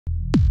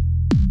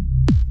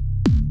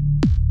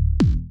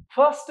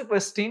First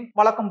question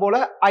வழக்கம் போல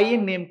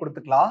in name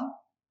கொடுத்துக்கலாம்.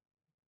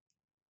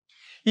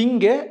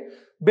 இங்க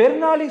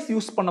பெர்னாலிஸ்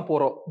யூஸ் பண்ண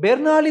போறோம்.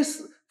 பெர்னாலிஸ்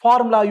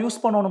ஃபார்முலா யூஸ்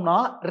பண்ணனும்னா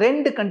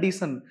ரெண்டு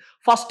கண்டிஷன்.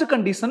 ஃபர்ஸ்ட்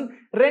கண்டிஷன்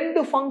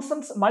ரெண்டு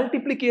ஃபங்க்ஷன்ஸ்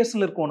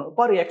மல்டிப்ளிகேஷன்ல இருக்கணும்.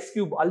 பார்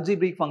x³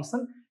 algebraic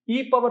function e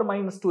power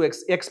 -2x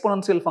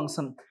exponential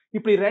function.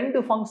 இப்படி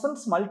ரெண்டு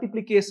ஃபங்க்ஷன்ஸ்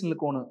மல்டிப்ளிகேஷன்ல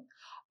இருக்கணும்.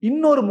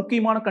 இன்னொரு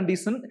முக்கியமான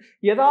கண்டிஷன்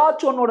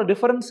ஏதாச்சும் ஒன்னோட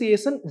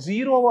டிஃபரன்சியேஷன்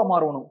ஜீரோவா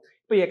மாறணும்.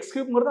 இப்போ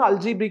x³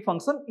 அல்ஜிப்ரிக்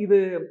ஃபங்க்ஷன், இது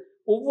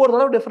ஒவ்வொரு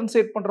தடவை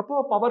டிஃபரன்ஷியேட் பண்றப்போ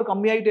பவர்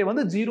கம்மியாயிட்டே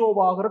வந்து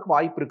ஜீரோவாகிறதுக்கு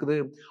வாய்ப்பு இருக்குது.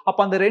 அப்ப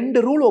அந்த ரெண்டு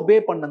ரூல் ஒபே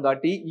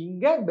பண்ணுங்காட்டி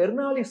இங்க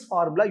பெர்னாலிஸ்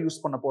ஃபார்முலா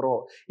யூஸ் பண்ண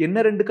போறோம்.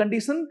 என்ன ரெண்டு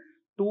condition?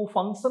 Two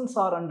functions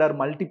are under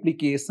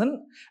multiplication.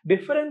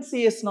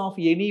 Differentiation of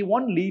any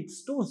one leads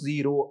to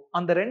zero.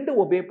 அந்த ரெண்டு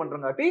ஒபே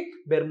பண்றங்காட்டி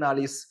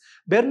பெர்னாலிஸ்.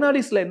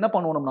 பெர்னாலிஸ்ல என்ன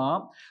பண்ணணும்னா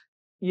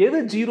எது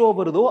ஜீரோ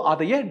வருதோ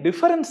அதையே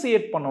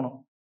டிஃபரன்ஷியேட் பண்ணணும்.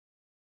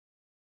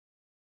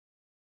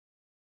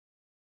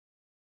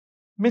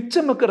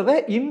 மிச்சம் இருக்கிறத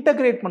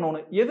இன்டகிரேட்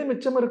பண்ணணும். எது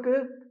மிச்சம் இருக்கு?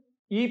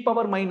 e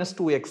பவர்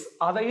 -2x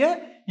அதைய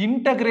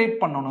இன்டகிரேட்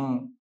பண்ணணும்.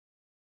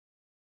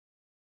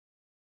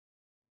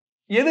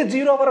 எது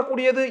ஜீரோ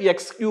வரக்கூடியது?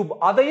 x³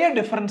 அதையே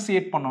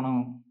டிஃபரன்ஷியேட்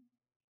பண்ணணும்.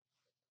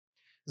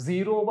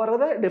 ஜீரோ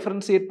வரத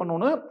டிஃபரன்ஷியேட்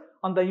பண்ணணும்.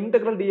 அந்த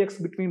இன்டெகிரல் dx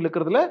பிட்வீன்ல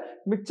இருக்கிறதுல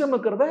மிச்சம்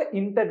இருக்கிறத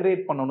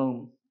இன்டகிரேட் பண்ணணும்.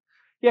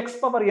 x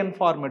power n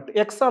format.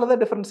 x ஆல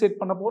தான் டிஃபரன்ஷியேட்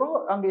பண்ண போறோம்,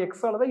 அங்க x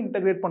ஆல தான்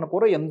இன்டகிரேட் பண்ண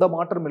போறோம். எந்த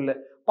மாற்றமும் இல்லை.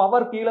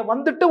 பவர் கீழே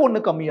வந்துட்டு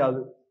ஒன்னு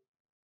கம்மியாகுது.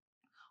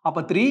 அப்ப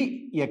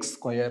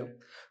 3x².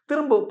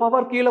 திரும்ப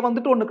பவர் கீழே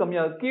வந்துட்டு ஒன்னு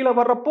கம்மியாகுது. கீழே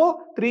வர்றப்போ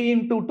 3 ×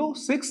 2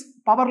 6,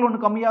 பவர்ல ஒன்னு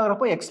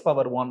கம்மியாகிறப்போ x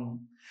பவர் 1.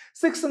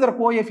 6ங்கிற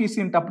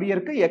கோஎஃபிஷியன்ட் அப்படியே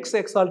இருக்கு. x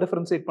ஆல்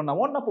டிஃபரன்ஷியேட் பண்ணா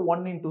 1, அப்போ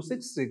 1 ×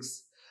 6 6.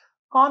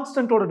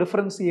 கான்ஸ்டன்ட்டோட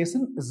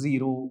டிஃபரன்ஷியேஷன்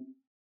 0.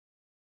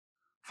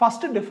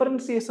 ஃபர்ஸ்ட்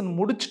டிஃபரன்ஷியேஷன்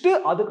முடிச்சிட்டு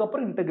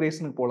அதுக்கப்புறம்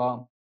இன்டகிரேஷனுக்கு போலாம்.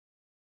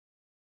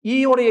 e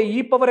உடைய e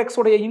பவர் x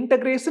உடைய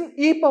இன்டகிரேஷன்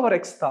e பவர்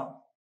x தான்.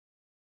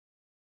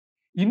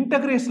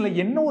 இன்டகிரேஷன்ல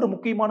என்ன ஒரு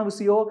முக்கியமான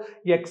விஷயம்?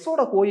 x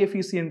ஓட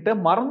கோஎஃபிஷியன்ட்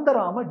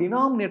மறந்துடாம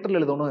டினாமினேட்டர்ல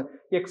எழுதணும்.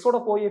 x ஓட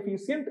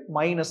கோஎஃபிஷியன்ட்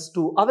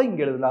 -2, அதை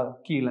இங்க எழுதலாம்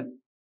கீழே.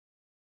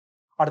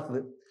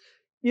 அடுத்தது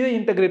இதை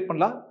இன்டகிரேட்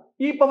பண்ணலாம்.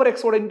 e பவர் x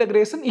ஓட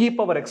இன்டகிரேஷன் e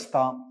பவர் x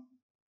தான்.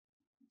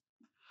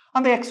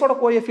 அந்த x ஓட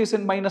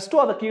கோஎஃபிஷியன்ட் -2,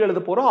 அதை கீழே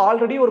எழுத போறோம்.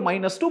 ஆல்ரெடி ஒரு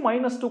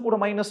 -2 கூட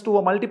 -2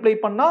 மல்டிப்ளை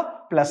பண்ணா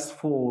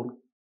 +4.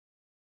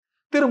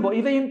 திரும்ப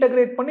இதை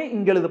இன்டகிரேட் பண்ணி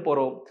இங்க எழுத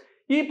போறோம்.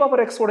 e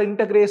பவர் x ஓட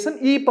இன்டகிரேஷன்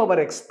e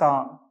பவர் x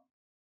தான்.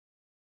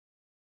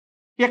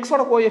 x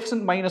ஓட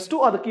கோஎஃபிஷியன்ட் -2,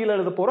 அது கீழே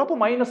எழுத போறோம். அப்போ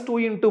 -2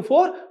 ×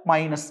 4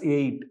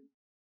 -8.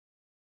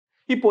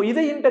 இப்போ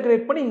இதை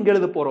இன்டகிரேட் பண்ணி இங்க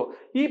எழுத போறோம்.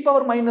 e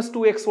பவர்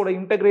 -2x ஓட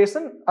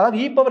இன்டகிரேஷன், அதாவது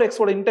e பவர் x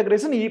ஓட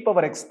இன்டகிரேஷன் e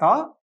பவர் x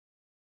தான்.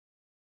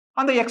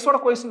 அந்த x ஓட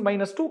கோஎஃபிஷியன்ட்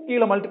 -2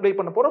 கீழே மல்டிப்ளை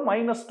பண்ண போறோம்.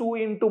 -2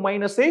 ×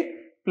 -8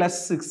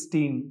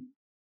 +16.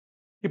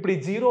 இப்படி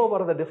ஜீரோ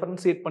வரத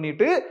டிஃபரன்ஷியேட்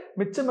பண்ணிட்டு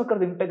மிச்சம்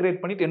இருக்கிறத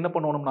இன்டகிரேட் பண்ணிட்டு என்ன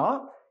பண்ணணும்னா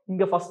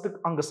இங்க ஃபர்ஸ்ட்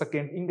அங்க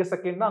செகண்ட், இங்க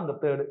செகண்ட்னா அங்க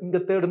தேர்ட், இங்க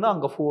தேர்ட்னா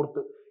அங்க ஃபோர்த்,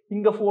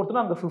 இங்க ஃபோர்த்னா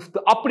அங்க ஃபிஃப்த்,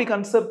 அப்படி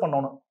கன்சிடர்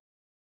பண்ணணும்.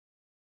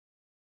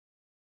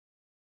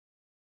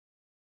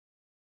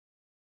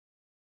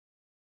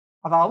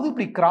 அதாவது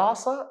இப்படி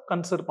கிராஸா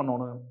கன்சிடர்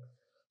பண்ணணும்.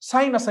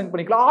 சைன் அசைன்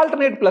பண்ணிக்கலாம்.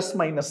 ஆல்டர்னேட் பிளஸ்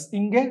மைனஸ்,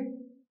 இங்க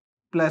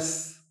பிளஸ்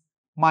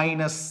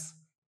மைனஸ்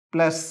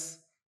பிளஸ்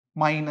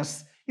மைனஸ்,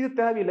 இது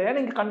தேவையில்லை. ஏன்னா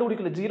இங்க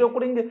கண்டுபிடிக்கல. ஜீரோ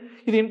கூட இங்க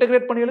இது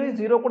இன்டகிரேட் பண்ணி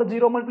ஜீரோ கூட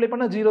ஜீரோ மல்டிப்ளை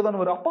பண்ணா ஜீரோ தான்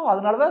வரும். அப்போ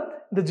அதனாலதான்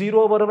இந்த ஜீரோ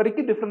வர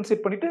வரைக்கும்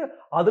டிஃபரன்ஷியேட் பண்ணிட்டு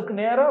அதுக்கு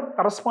நேரா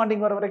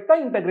கரஸ்பாண்டிங் வர வரைக்கும்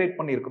தான் இன்டகிரேட்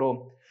பண்ணியிருக்கிறோம்.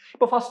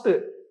 இப்போ ஃபர்ஸ்ட்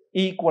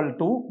ஈக்குவல்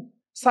டு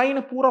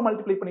சைனை பூரா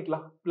மல்டிப்ளை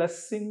பண்ணிக்கலாம்.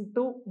 பிளஸ்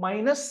இன்டு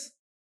மைனஸ்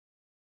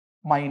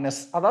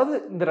மைனஸ், அதாவது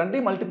இந்த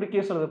ரெண்டையும்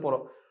மல்டிப்ளிகேஷன் எழுத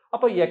போறோம்.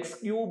 அப்போ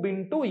x³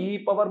 into e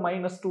power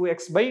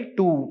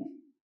 -2x/2.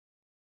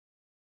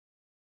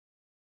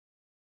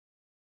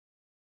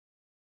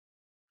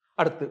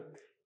 அடுத்து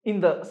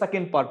இந்த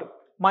second part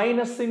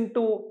minus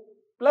into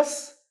plus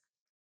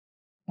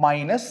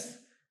minus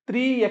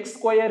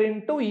 3x²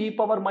 into e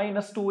power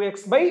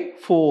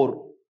 -2x/4.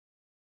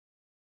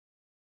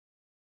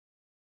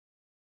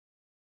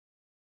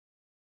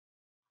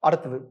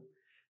 அடுத்தது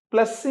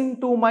plus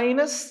into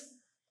minus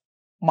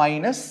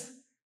minus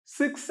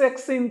 6x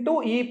into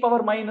e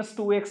power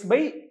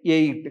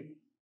 -2x/8.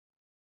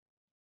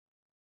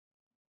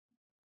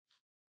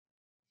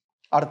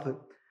 அடுத்து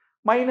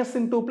minus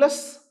into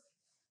plus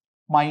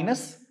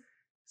minus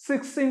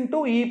 6 into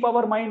e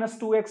power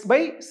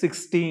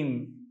 -2x/16.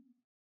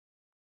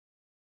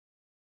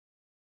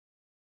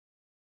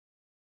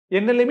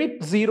 என்ன limit?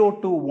 0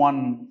 to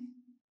 1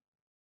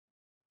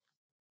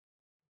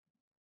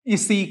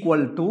 is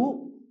equal to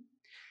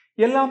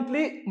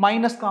எல்லாத்துலயும்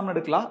minus common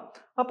எடுக்கலாம்.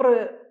 அப்புறம்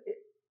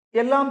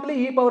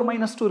எல்லாத்துலயும் e power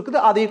 -2 இருக்குது,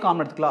 அதே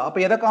common எடுத்துக்கலாம். அப்ப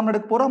எதை காமன்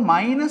எடுக்க போறோம்?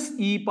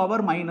 -e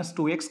பவர்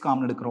 -2x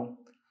காமன் எடுக்கிறோம்.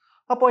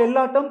 அப்போ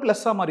எல்லா டேர்ம்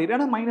பிளஸ்ஸா மாறிடு.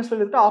 ஏன்னா மைனஸ்ல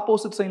எடுத்துட்டு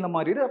ஆப்போசிட் சைன்ல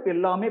மாறிடு. அப்ப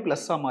எல்லாமே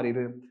பிளஸ்ஸா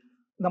மாறிடு.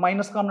 இந்த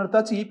மைனஸ் காமன்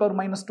எடுத்தாச்சு, e பவர்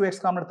 -2x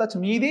காமன் எடுத்தாச்சு,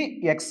 மீதி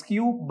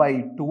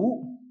x³/2.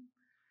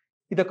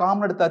 இதை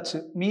காமன் எடுத்தாச்சு,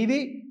 மீதி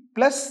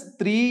பிளஸ்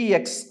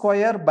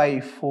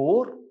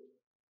 3x²/4.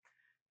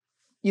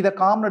 இதை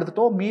காமன்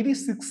எடுத்துட்டோம், மீதி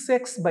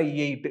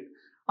 6x/8.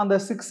 அந்த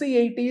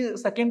 680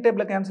 செகண்ட்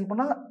டேபிள கேன்சல்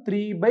பண்ணா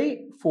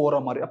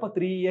 3/4 மாதிரி. அப்ப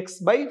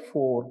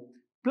 3x/4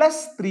 plus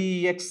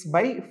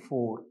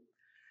 3x/4.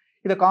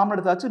 இத காமன்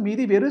எடுத்தாச்சு.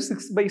 மீதி வெறும்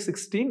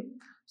 6/16.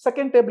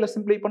 செகண்ட் டேபிள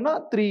சிம்பிளை பண்ணா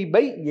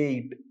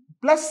 3/8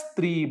 plus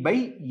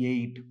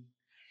 3/8.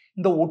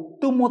 இந்த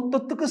ஒட்டு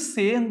மொத்தத்துக்கு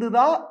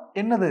சேர்ந்துதான்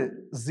என்னது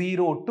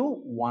 0 to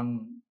 1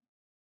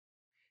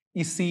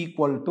 is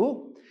equal to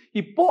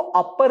இப்போ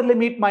upper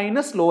limit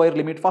minus lower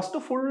limit. First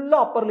ஃபுல்லா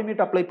அப்பர்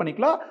லிமிட் அப்ளை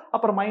பண்ணிக்கலாம்.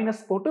 அப்புறம்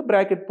மைனஸ் போட்டு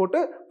பிராக்கெட் போட்டு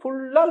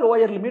ஃபுல்லா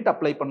லோயர் லிமிட்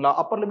அப்ளை பண்ணலாம்.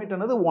 அப்பர் லிமிட்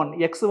என்னது 1.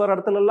 x வர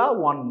இடத்துல எல்லாம்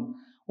 1.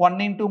 1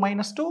 into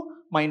 -2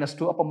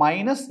 -2. அப்ப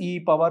minus e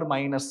power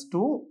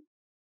 -2.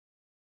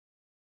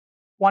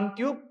 1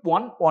 cube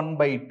 1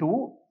 1/2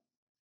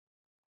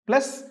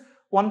 plus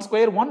 1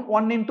 square 1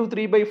 1 into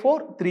 3/4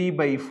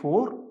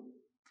 3/4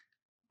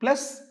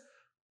 plus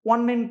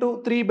 1 into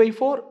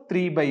 3/4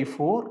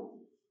 3/4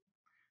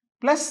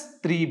 plus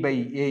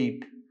 3/8.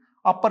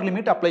 Upper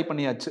limit apply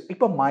பண்ணியாச்சு.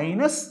 இப்போ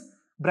minus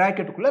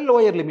பிராக்கெட்டுக்குள்ள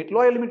lower limit.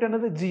 Lower limit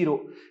என்னது 0.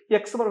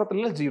 x வர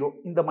இடத்துல 0.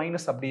 இந்த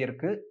மைனஸ் அப்படியே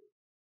இருக்கு.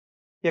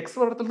 x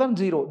வர இடத்துல தான்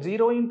 0.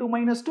 0 into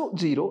 -2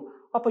 0.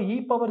 அப்ப e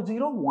power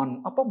 0 1.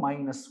 அப்ப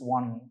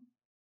 -1.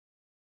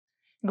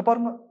 இங்க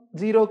பாருங்க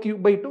 0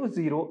 cube by 2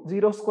 0.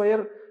 0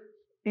 square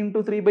into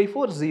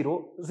 3/4 0.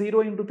 0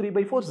 into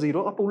 3/4 0.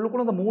 அப்ப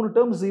உள்ளுக்குள்ள அந்த 3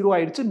 டேர்ம் 0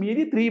 ஆயிடுச்சு.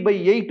 மீதி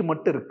 3/8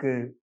 மட்டும் இருக்கு.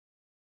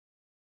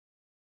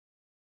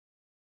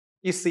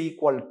 is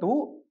equal to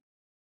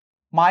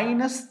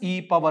minus e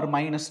power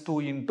 -2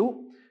 into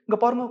இங்க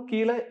பாருங்க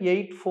கீழ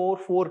 8 4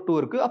 4 2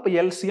 இருக்கு. அப்ப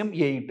LCM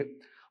 8.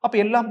 அப்ப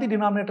எல்லாத்தையும்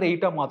டினாமினேட்டர்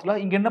 8 மாத்தலாம்.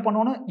 இங்க என்ன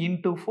பண்ணனும்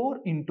into 4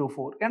 into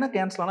 4. ஏன்னா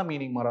கேன்சல் ஆன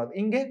மீனிங் மாறாது.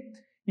 இங்க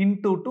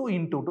into 2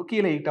 into 2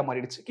 கீழ 8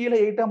 மாறிடுச்சு. கீழ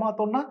 8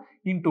 மாத்தோம்னா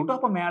into 2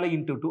 அப்ப மேல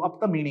into 2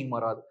 அப்ப தான் மீனிங்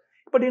மாறாது.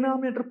 இப்ப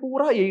டினாமினேட்டர்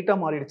பூரா 8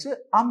 மாறிடுச்சு.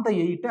 அந்த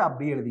 8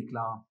 அப்படியே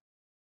எழுதிக்கலாம்.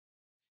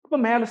 இப்ப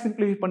மேல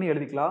சிம்பிளிஃபை பண்ணி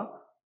எழுதிக்கலாம்.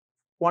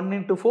 1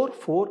 into 4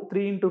 4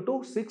 3 into 2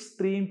 6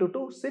 3 into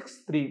 2 6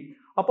 3.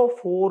 அப்போ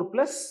 4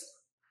 plus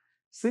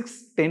 6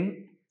 10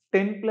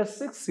 10 plus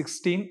 6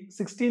 16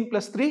 16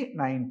 plus 3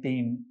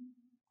 19.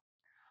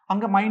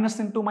 அங்க மைனஸ்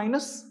into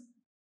மைனஸ்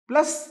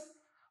plus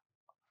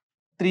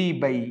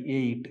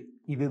 3/8.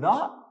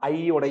 இதுதான் I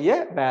உடைய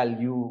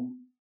வேல்யூ.